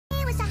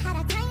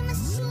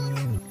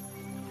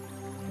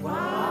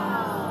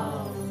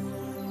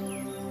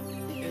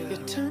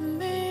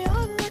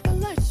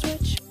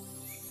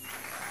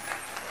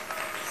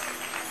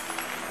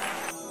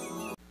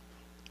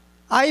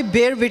I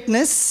bear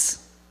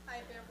witness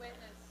I bear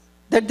witness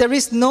that there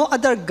is no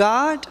other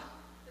God that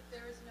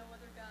there is no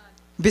other God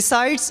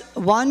besides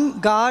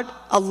one God,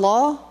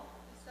 Allah,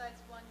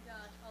 besides one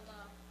God,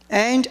 Allah,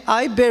 and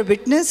I bear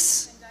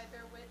witness and I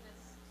bear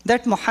witness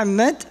that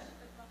Muhammad that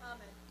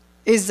Muhammad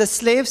is the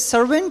slave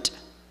servant is the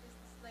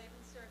slave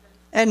and servant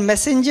and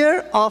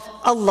messenger of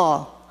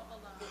Allah. of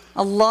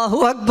Allah.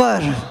 Allahu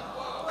Akbar.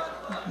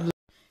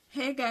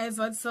 Hey guys,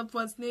 what's up?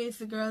 What's new? It's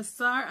the girl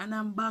Star, and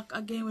I'm back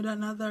again with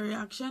another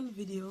reaction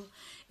video.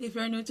 If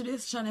you're new to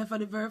this channel for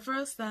the very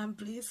first time,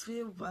 please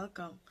feel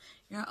welcome.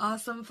 You're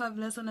awesome,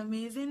 fabulous, and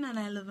amazing, and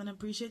I love and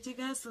appreciate you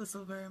guys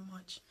so very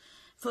much.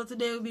 So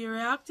today we'll be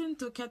reacting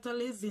to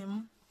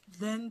Catholicism,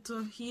 then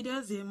to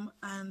Judaism,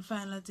 and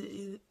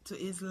finally to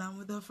Islam.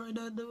 Without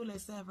further ado,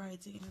 let's dive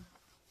right in.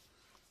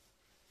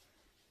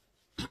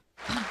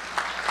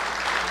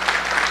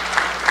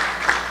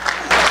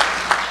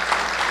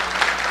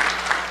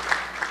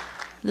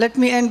 Let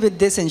me end with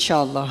this,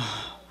 inshallah.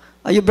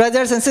 Are you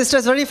brothers and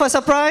sisters ready for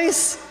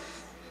surprise?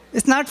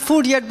 It's not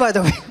food yet, by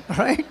the way,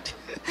 right?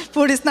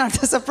 Food is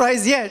not a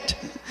surprise yet.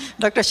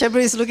 Dr.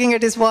 Shabri is looking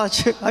at his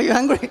watch. Are you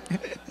hungry?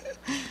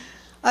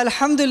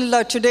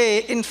 Alhamdulillah, today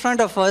in front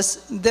of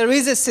us, there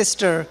is a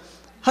sister.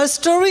 Her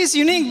story is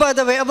unique, by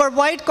the way. Our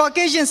white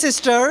Caucasian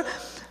sister,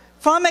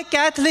 from a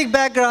Catholic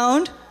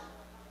background,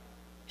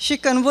 she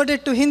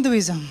converted to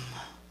Hinduism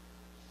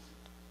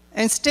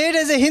and stayed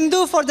as a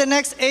Hindu for the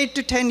next 8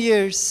 to 10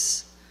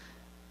 years.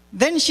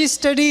 Then she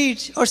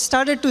studied or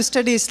started to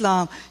study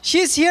Islam.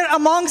 She's here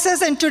amongst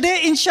us, and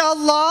today,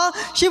 inshallah,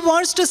 she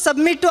wants to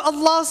submit to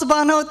Allah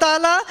subhanahu wa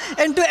ta'ala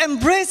and to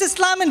embrace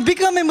Islam and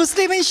become a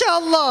Muslim,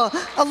 inshallah.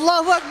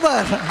 Allahu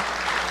Akbar.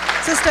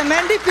 Sister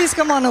Mandy, please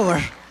come on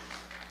over.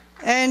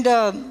 And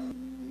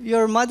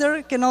your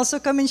mother can also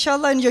come,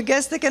 inshallah, and your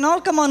guests, they can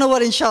all come on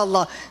over,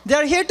 inshallah. They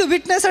are here to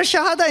witness her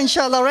shahada,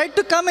 inshallah, right?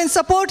 To come and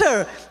support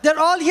her. They're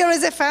all here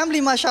as a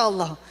family,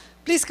 mashallah.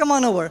 Please come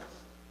on over.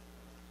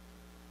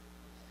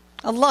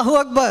 Allahu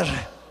Akbar.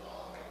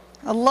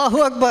 Allahu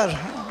Akbar.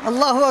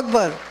 Allahu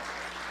Akbar.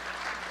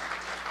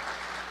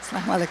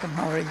 Assalamu alaikum,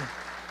 how are you?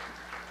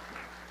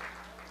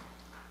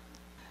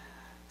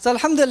 So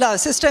alhamdulillah,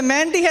 Sister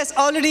Mandy has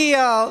already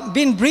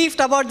been briefed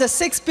about the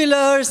 6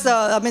 pillars,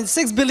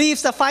 6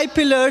 beliefs, the 5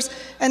 pillars,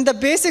 and the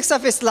basics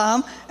of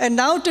Islam. And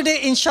now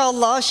today,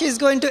 inshallah, she is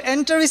going to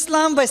enter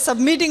Islam by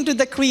submitting to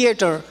the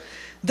Creator.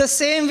 The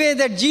same way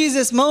that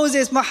Jesus,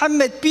 Moses,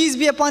 Muhammad, peace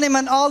be upon him,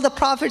 and all the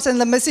prophets and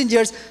the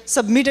messengers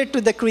submitted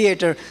to the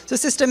Creator. So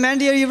Sister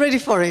Mandy, are you ready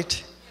for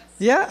it?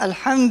 Yes. Yeah?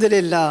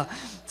 Alhamdulillah.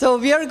 So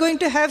we are going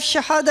to have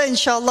shahada,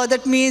 inshallah.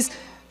 That means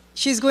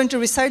she's going to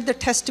recite the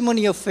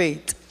testimony of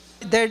faith,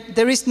 that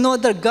there is no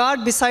other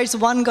God besides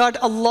one God,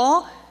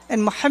 Allah,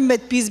 and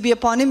Muhammad, peace be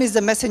upon him, is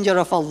the messenger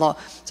of Allah.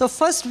 So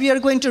first we are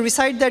going to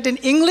recite that in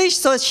English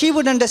so she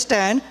would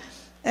understand,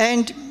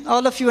 and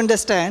all of you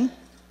understand.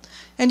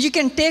 And you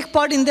can take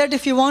part in that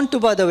if you want to,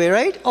 by the way,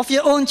 right? Of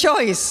your own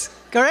choice,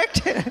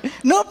 correct?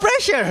 No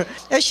pressure.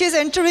 As she's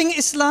entering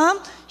Islam,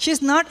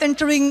 she's not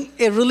entering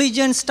a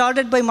religion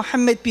started by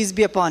Muhammad, peace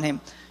be upon him.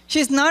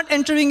 She's not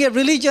entering a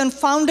religion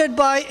founded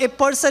by a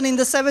person in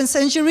the 7th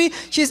century.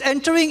 She's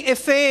entering a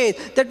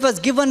faith that was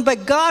given by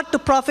God to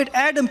Prophet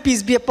Adam,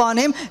 peace be upon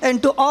him,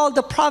 and to all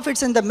the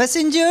prophets and the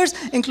messengers,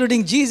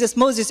 including Jesus,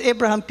 Moses,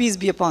 Abraham, peace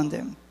be upon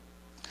them.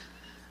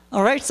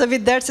 All right, so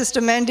with that, Sister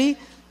Mandy,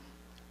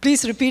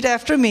 please repeat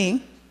after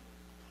me.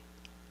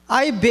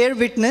 I bear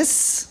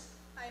witness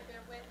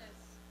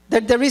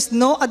that there is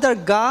no other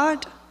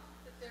God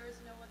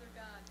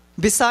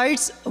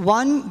besides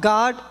one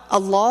God,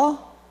 Allah,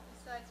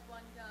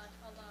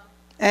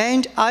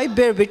 and I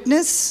bear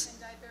witness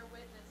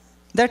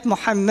that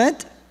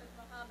Muhammad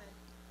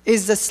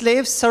is the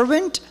slave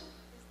servant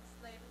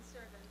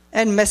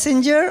and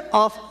messenger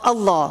of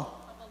Allah.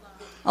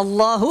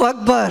 Allahu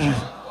Akbar.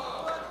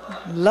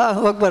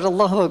 Allahu Akbar,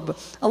 Allahu Akbar.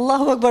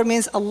 Allahu Akbar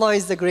means Allah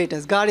is the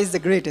greatest, God is the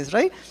greatest,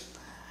 right?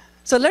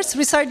 So let's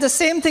recite the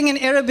same thing in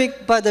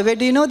Arabic, by the way.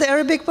 Do you know the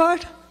Arabic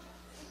part?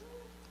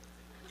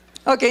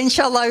 Okay,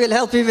 inshallah I will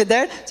help you with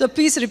that. So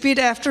please repeat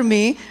after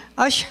me.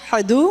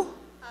 Ashhadu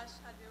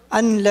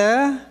an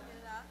la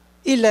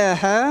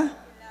ilaha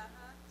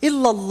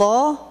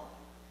illallah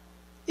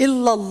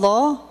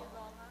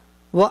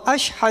wa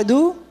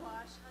ashhadu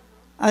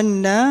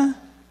anna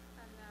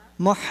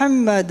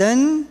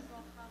Muhammadan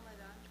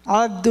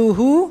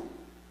abduhu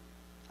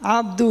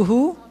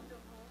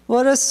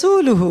wa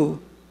rasuluhu.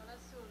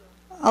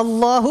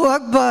 Allahu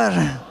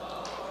Akbar.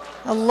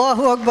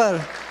 Allahu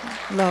Akbar.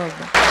 Allahu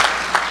Akbar.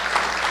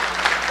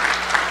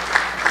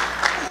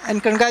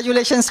 And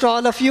congratulations to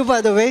all of you,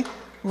 by the way.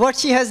 What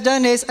she has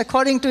done is,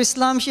 according to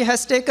Islam, she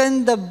has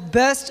taken the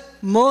best,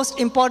 most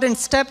important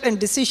step and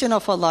decision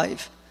of her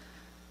life.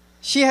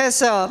 She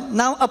has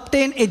now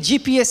obtained a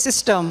GPS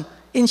system,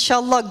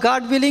 inshallah,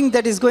 God willing,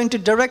 that is going to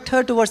direct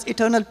her towards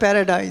eternal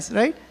paradise,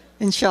 right?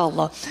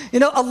 Inshallah. You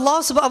know,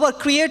 Allah, our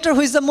Creator, who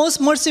is the most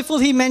merciful,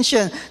 He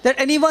mentioned that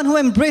anyone who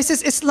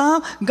embraces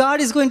Islam, God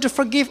is going to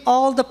forgive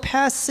all the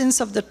past sins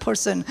of that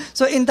person.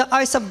 So in the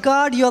eyes of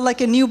God, you're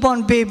like a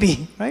newborn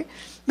baby, right?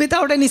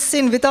 Without any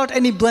sin, without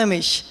any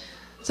blemish.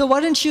 So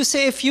why don't you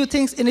say a few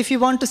things, and if you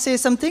want to say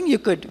something, you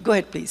could. Go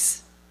ahead,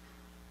 please.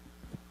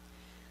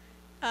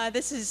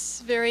 This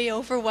is very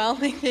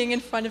overwhelming being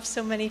in front of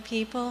so many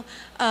people.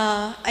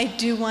 I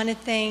do want to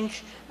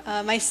thank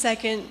my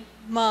second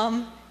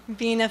mom,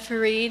 Bina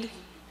Farid,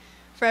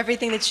 for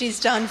everything that she's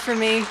done for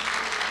me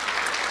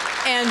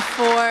and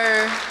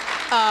for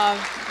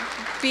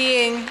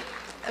being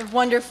a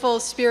wonderful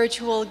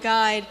spiritual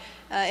guide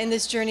in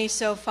this journey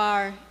so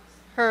far.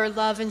 Her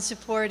love and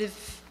support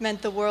have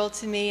meant the world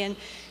to me, and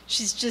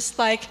she's just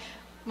like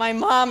my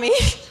mommy,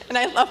 and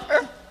I love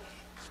her.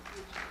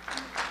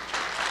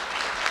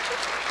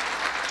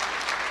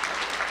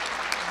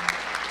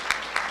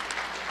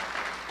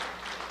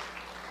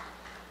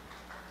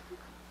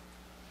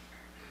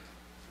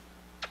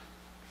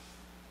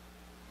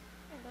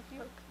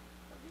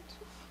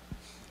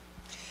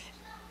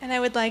 And I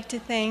would like to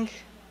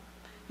thank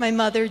my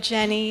mother,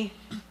 Jenny,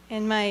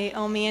 and my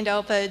Omi and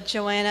Opa,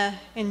 Joanna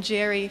and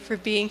Jerry, for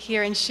being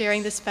here and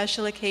sharing this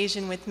special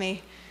occasion with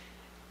me.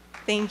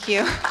 Thank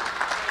you.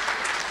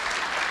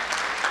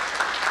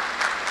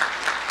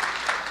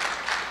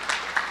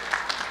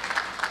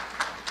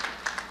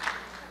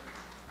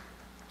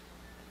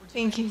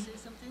 Thank you.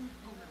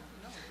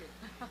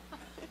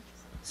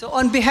 So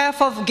on behalf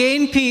of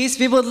Gain Peace,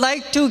 we would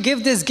like to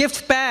give this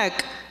gift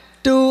back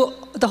to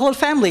the whole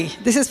family.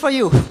 This is for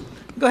you.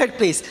 Go ahead,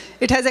 please.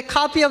 It has a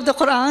copy of the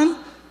Quran,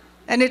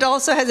 and it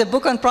also has a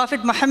book on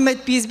Prophet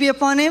Muhammad, peace be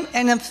upon him,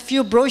 and a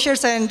few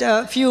brochures and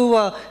a few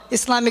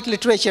Islamic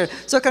literature.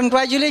 So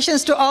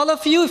congratulations to all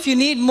of you. If you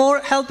need more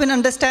help in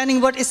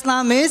understanding what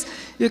Islam is,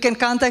 you can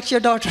contact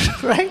your daughter,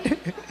 right?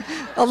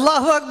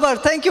 Allahu Akbar.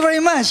 Thank you very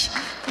much.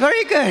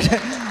 Very good.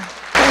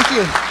 Thank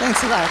you.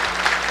 Thanks a lot.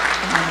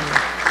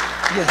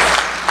 Yes.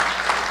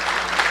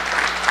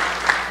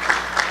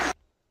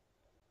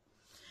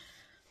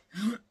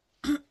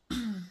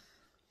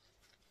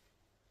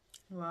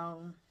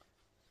 Wow.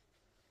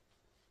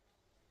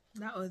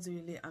 That was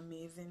really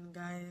amazing,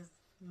 guys.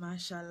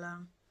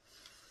 Mashallah.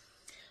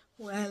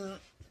 Well,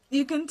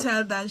 you can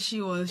tell that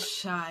she was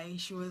shy.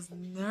 She was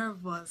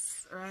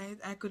nervous, right?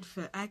 I could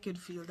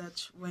feel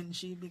that when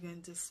she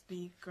began to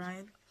speak,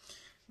 right?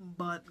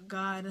 But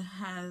God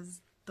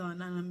has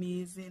done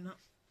amazingly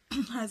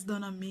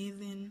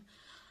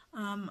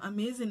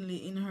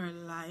in her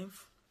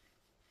life.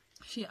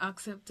 She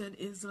accepted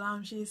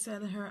Islam. She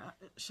said her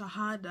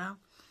Shahada,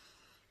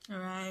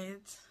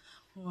 right?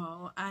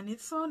 Wow. And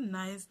it's so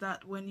nice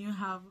that when you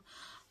have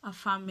a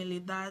family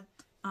that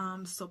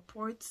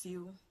supports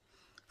your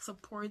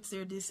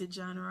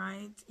decision,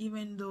 right?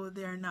 Even though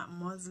they're not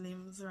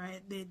Muslims,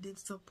 right? They did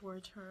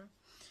support her.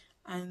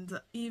 And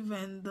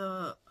even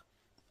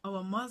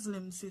our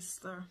Muslim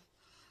sister,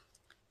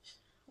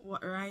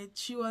 right,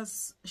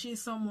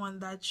 she's someone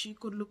that she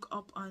could look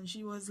up on.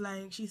 She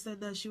said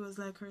that she was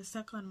like her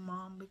second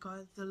mom,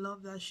 because the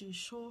love that she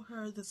showed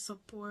her, the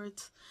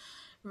support,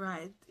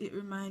 right, it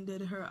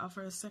reminded her of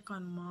her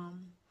second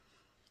mom.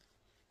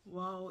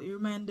 Wow, it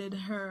reminded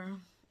her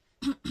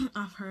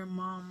of her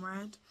mom,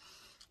 right?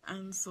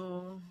 And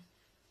so,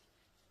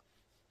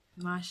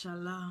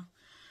 mashallah,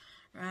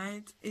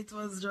 right, it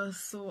was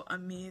just so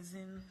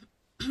amazing.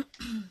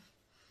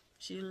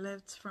 She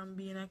left from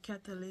being a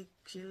Catholic,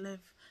 she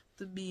left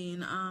to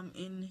being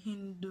in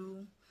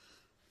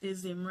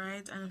Hinduism,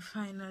 right? And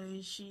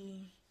finally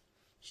she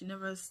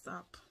never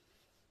stopped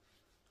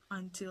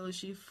until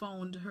she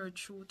found her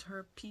truth,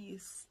 her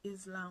peace,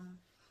 Islam,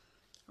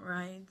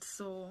 right?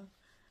 So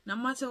no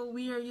matter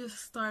where you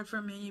start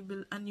from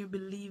and you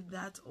believe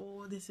that,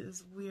 oh, this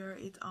is where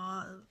it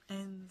all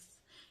ends,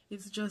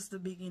 it's just the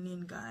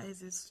beginning,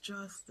 guys. It's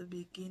just the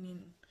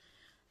beginning,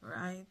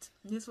 right?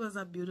 This was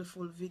a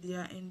beautiful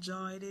video. I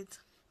enjoyed it.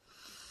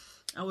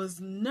 I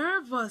was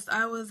nervous.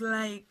 I was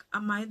like,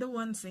 am I the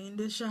one saying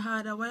the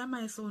Shahada? Why am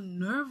I so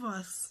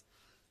nervous?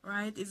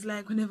 Right? It's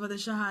like whenever the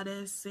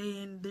Shahada is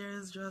saying,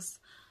 there's just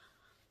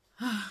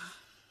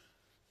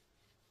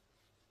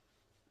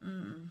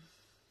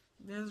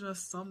there's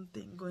just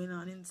something going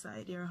on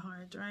inside your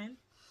heart, right?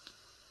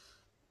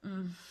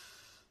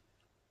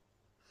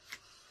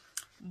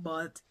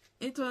 But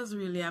it was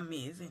really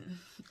amazing.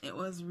 It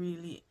was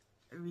really,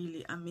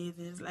 really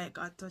amazing. It's like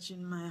God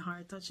touching my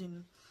heart,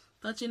 touching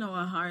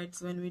our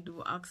hearts when we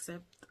do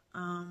accept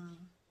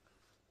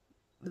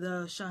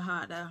the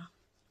Shahada,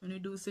 when we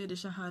do say the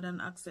Shahada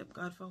and accept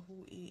God for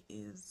who He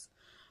is,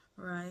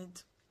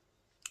 right?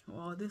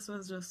 Wow, this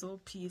was just so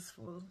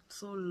peaceful,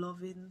 so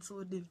loving,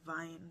 so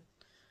divine.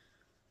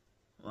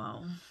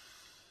 Wow.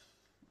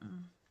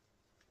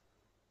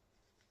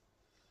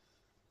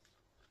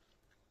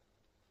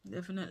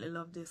 Definitely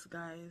love this,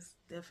 guys.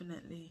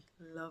 Definitely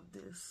love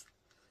this.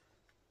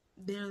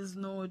 There's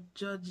no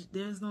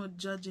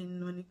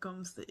judging when it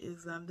comes to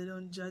Islam. They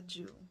don't judge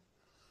you,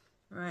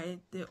 right?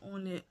 They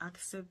only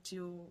accept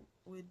you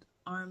with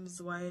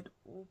arms wide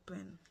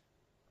open.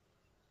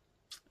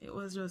 It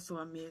was just so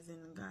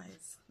amazing,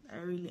 guys. I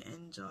really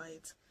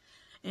enjoyed.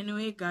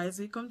 Anyway, guys,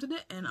 we come to the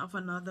end of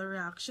another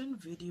reaction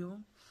video.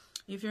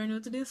 If you're new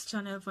to this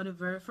channel for the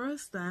very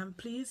first time,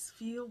 please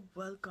feel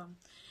welcome.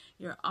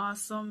 You're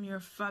awesome, you're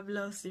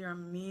fabulous, you're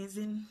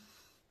amazing,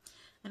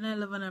 and I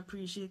love and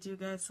appreciate you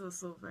guys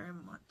so very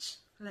much.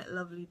 Let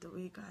love lead the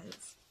way,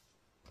 guys.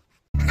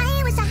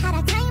 I wish I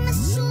had a time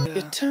machine.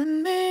 You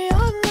turn me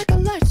on like a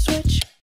light switch.